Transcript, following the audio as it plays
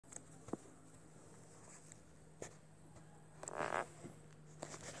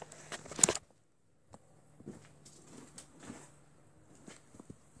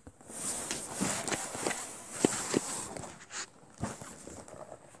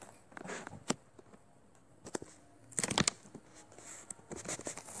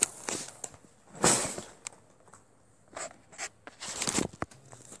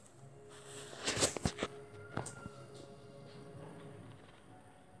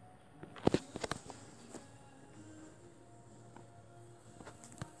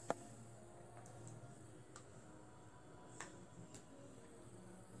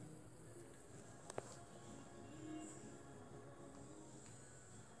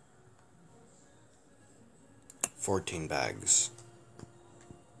14 bags.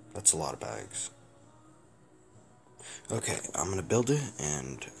 That's a lot of bags. Okay, I'm gonna build it,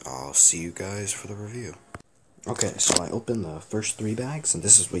 and I'll see you guys for the review. Okay, so I opened the first 3 bags, and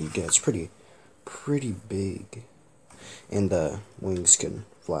this is what you get. It's pretty big. And the wings can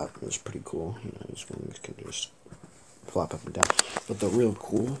flap. It's pretty cool. You know, these wings can just flap up and down. But the real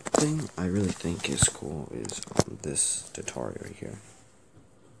cool thing, I really think is cool, is this Tatari right here.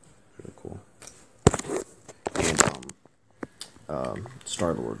 Really cool. And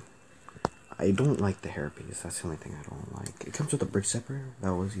Star-Lord. I don't like the hairpiece. That's the only thing I don't like. It comes with a brick separator.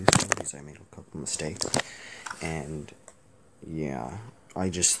 That was useful because I made a couple mistakes. And yeah, I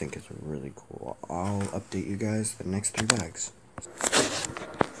just think it's really cool. I'll update you guys the next 3 bags.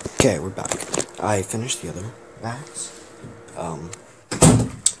 Okay, we're back. I finished the other bags.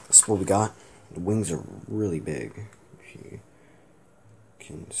 This is what we got. The wings are really big, if you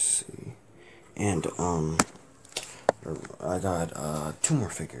can see. And I got 2 more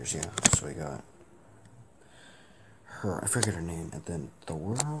figures, yeah. So we got her, I forget her name, and then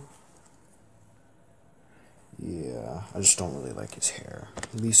Thor. Yeah, I just don't really like his hair.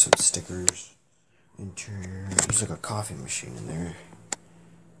 At least some stickers. Interior. There's like a coffee machine in there.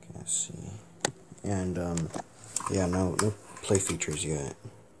 Can't see. And yeah, no play features yet.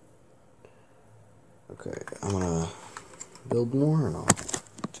 Okay, I'm gonna build more and I'll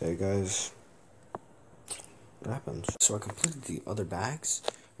tell you guys what happens. So I completed the other bags.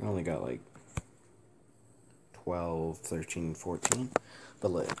 I only got like 12, 13, 14.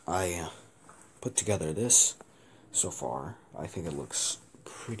 But look, I put together this so far. I think it looks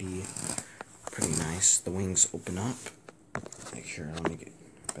pretty nice. The wings open up. Make sure, let me get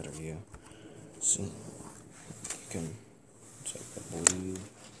a better view. See? You can, it's like the blue.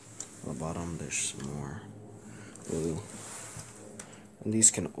 On the bottom, there's some more blue. And these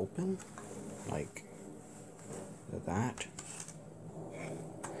can open, like that.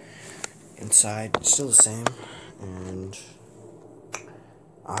 Inside, it's still the same. And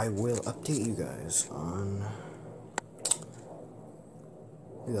I will update you guys on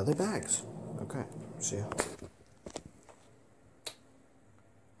the other bags. Okay, see ya.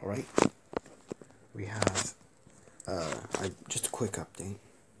 Alright, we have, just a quick update.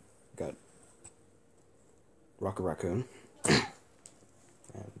 Got Rocket Raccoon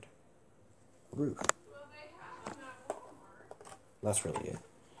and Roof. That's really it.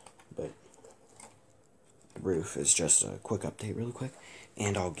 But Roof is just a quick update, really quick,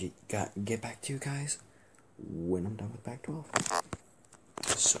 and I'll get back to you guys when I'm done with Bag 12.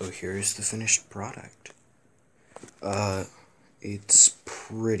 So here's the finished product. It's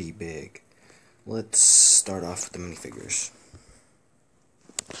pretty big. Let's start off with the minifigures.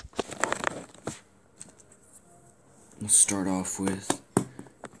 Let's start off with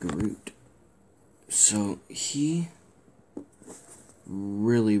Groot. So he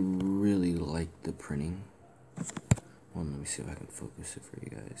really liked the printing. Well, let me see if I can focus it for you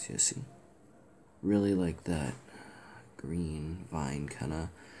guys. Yeah, see? Really like that green vine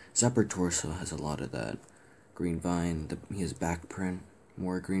kinda. His upper torso has a lot of that green vine. He has back print,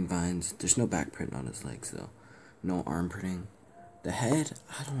 more green vines. There's no back print on his legs though. No arm printing. The head,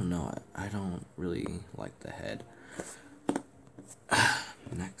 I don't know. I don't really like the head.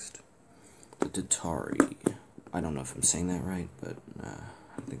 Next, the Tatari. I don't know if I'm saying that right, but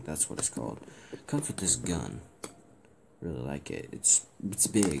I think that's what it's called. It comes with this gun. Really like it. It's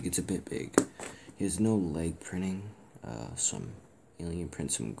big. It's a bit big. He has no leg printing. Some alien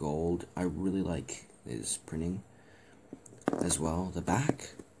print, some gold. I really like his printing as well. The back,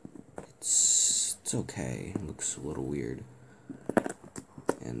 it's okay. It looks a little weird.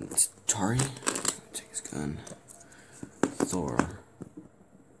 And it's Tari. Take his gun. Thor.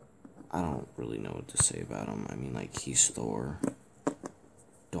 I don't really know what to say about him. I mean, like, he's Thor.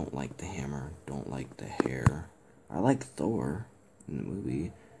 Don't like the hammer. Don't like the hair. I like Thor in the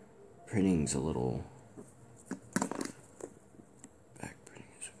movie. Printing's a little back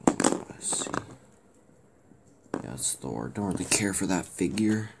printing as well. Let's see. Yeah, it's Thor. Don't really care for that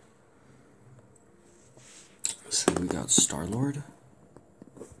figure. So we got Star-Lord.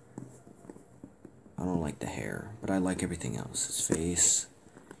 I don't like the hair, but I like everything else. His face.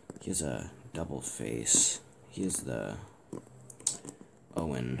 He has a double face. He has the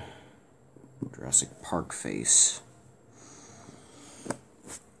Owen Jurassic Park face.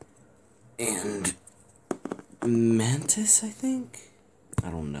 And Mantis, I think? I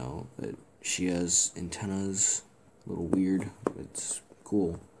don't know, but she has antennas. A little weird, but it's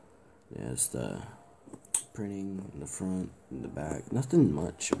cool. It has the printing in the front and the back. Nothing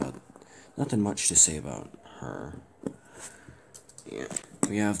much to say about her. Yeah.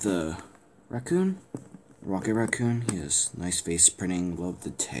 We have the raccoon. Rocket Raccoon. He has nice face printing. Love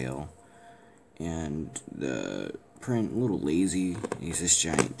the tail. And the print, a little lazy. He's this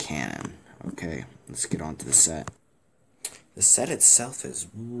giant cannon. Okay, let's get on to the set. The set itself is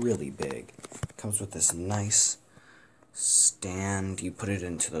really big. It comes with this nice stand. You put it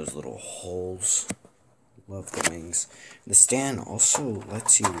into those little holes. Love the wings. The stand also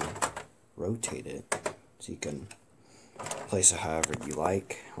lets you rotate it, so you can place it however you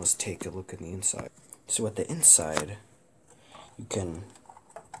like. Let's take a look at the inside. So at the inside, you can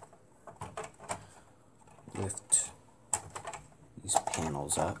lift these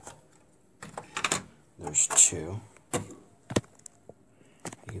panels up. There's two. You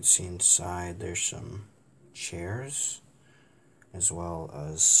can see inside there's some chairs, as well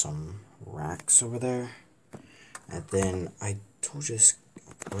as some racks over there. And then I told you this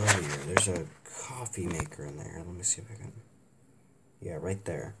earlier, there's a coffee maker in there. Let me see if I can. Yeah, right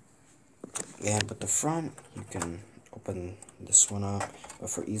there. And but the front, you can open this one up, but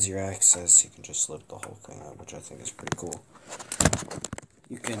for easier access, you can just lift the whole thing up, which I think is pretty cool.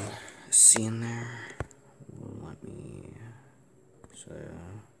 You can see in there. Let me. So,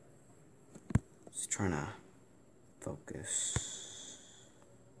 it's trying to focus.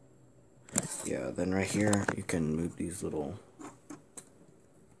 Yeah, then right here, you can move these little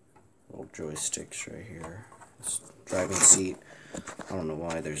joysticks right here. This driving seat. I don't know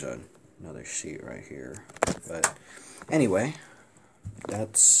why there's another seat right here, but anyway,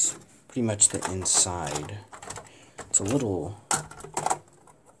 that's pretty much the inside. It's a little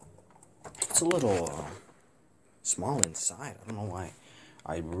small inside. I don't know why.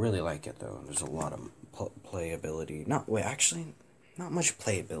 I really like it though. There's a lot of playability. Actually, not much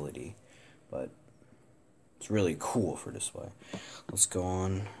playability, but it's really cool for display. Let's go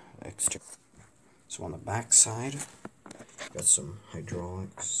on extra. So on the back side, got some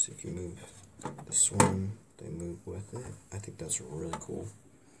hydraulics. If you move this one, they move with it. I think that's really cool.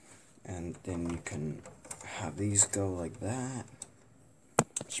 And then you can have these go like that.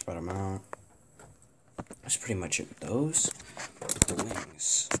 Spread them out. That's pretty much it with those. With the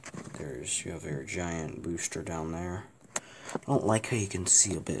wings, you have your giant booster down there. I don't like how you can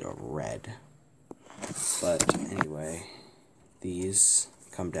see a bit of red. But anyway, these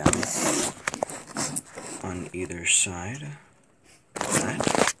come down on either side.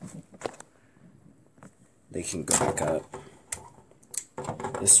 That. They can go back up.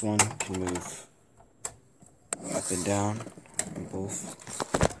 This one can move up and down on both.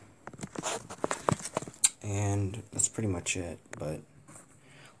 And that's pretty much it, but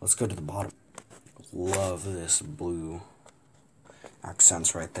let's go to the bottom. Love this blue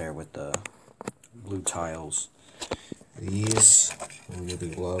accents right there with the blue tiles. These, I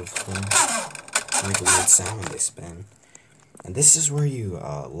really love them. They make a weird sound when they spin. And this is where you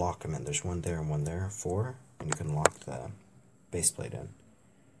lock them in. There's one there and one there, 4, and you can lock the base plate in.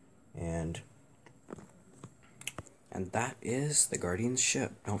 And that is the Guardian's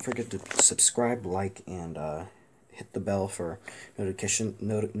ship. Don't forget to subscribe, like, and hit the bell for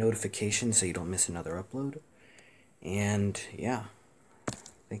notifications so you don't miss another upload. And yeah,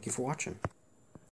 thank you for watching.